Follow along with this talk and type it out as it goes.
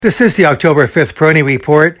This is the October 5th Peroni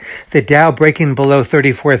Report. The Dow breaking below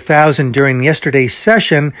 34,000 during yesterday's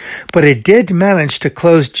session, but it did manage to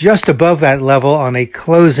close just above that level on a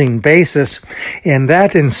closing basis. And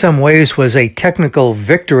that in some ways was a technical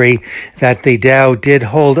victory that the Dow did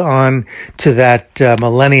hold on to that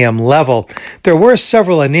millennium level. There were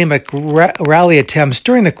several anemic rally attempts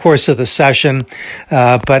during the course of the session,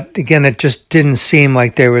 but again, it just didn't seem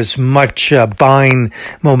like there was much buying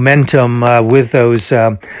momentum with those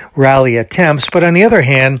rally attempts. But on the other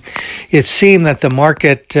hand, it seemed that the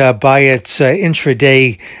market, by its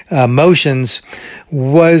intraday motions,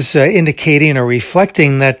 was indicating or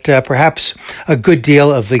reflecting that perhaps a good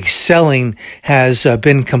deal of the selling has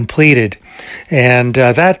been completed. And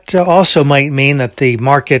that also might mean that the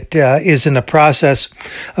market is in the process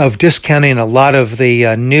of discounting a lot of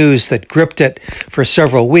the news that gripped it for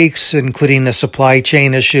several weeks, including the supply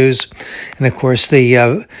chain issues, and of course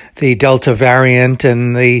the Delta variant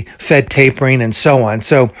and the Fed tapering and so on.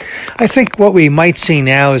 So I think what we might see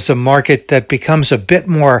now is a market that becomes a bit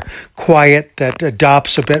more quiet, that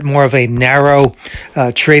adopts a bit more of a narrow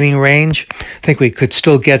trading range. I think we could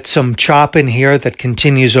still get some chop in here that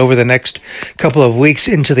continues over the next couple of weeks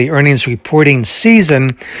into the earnings reporting season.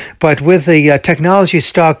 But with the technology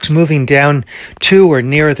stocks moving down to or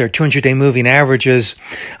near their 200-day moving averages,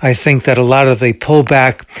 I think that a lot of the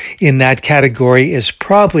pullback in that category is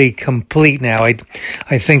probably complete now.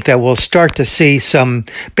 I think that we'll start to see some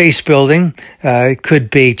base building. It could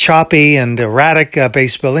be choppy and erratic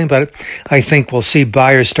base building, but I think we'll see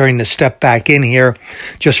buyers starting to step back in here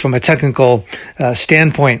just from a technical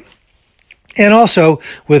standpoint. And also,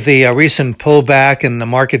 with the recent pullback and the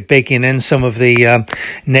market baking in some of the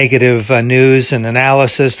negative news and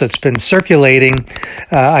analysis that's been circulating,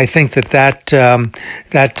 I think that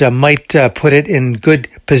might put it in good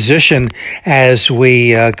position as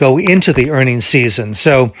we go into the earnings season.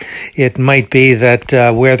 So it might be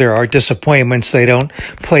that where there are disappointments, they don't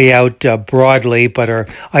play out broadly, but are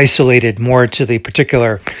isolated more to the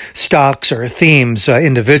particular stocks or themes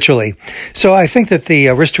individually. So I think that the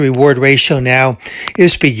risk-to-reward ratio now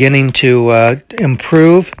is beginning to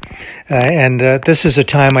improve. And this is a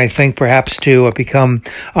time, I think, perhaps to become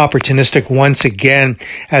opportunistic once again.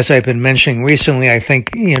 As I've been mentioning recently, I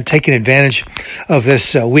think taking advantage of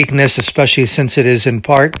this weakness, especially since it is in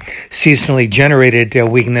part seasonally generated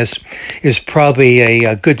weakness, is probably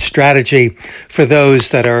a good strategy for those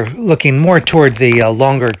that are looking more toward the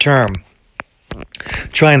longer term.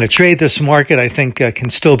 Trying to trade this market, I think, can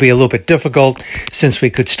still be a little bit difficult since we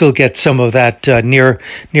could still get some of that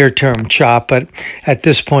near-term chop. But at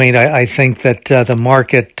this point, I think that the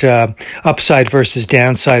market upside versus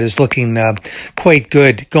downside is looking quite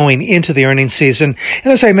good going into the earnings season.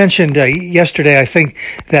 And as I mentioned yesterday, I think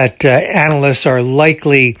that analysts are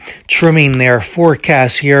likely trimming their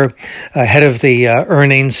forecasts here ahead of the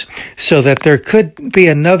earnings so that there could be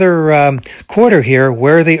another quarter here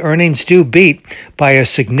where the earnings do beat by a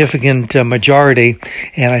significant majority,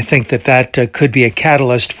 and I think that could be a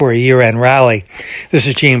catalyst for a year-end rally. This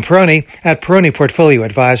is Gene Peroni at Peroni Portfolio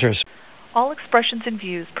Advisors. All expressions and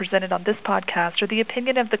views presented on this podcast are the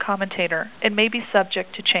opinion of the commentator and may be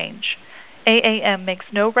subject to change. AAM makes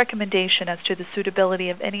no recommendation as to the suitability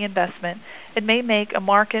of any investment and may make a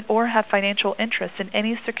market or have financial interest in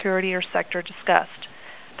any security or sector discussed.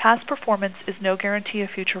 Past performance is no guarantee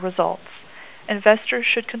of future results. Investors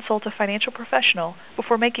should consult a financial professional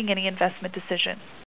before making any investment decision.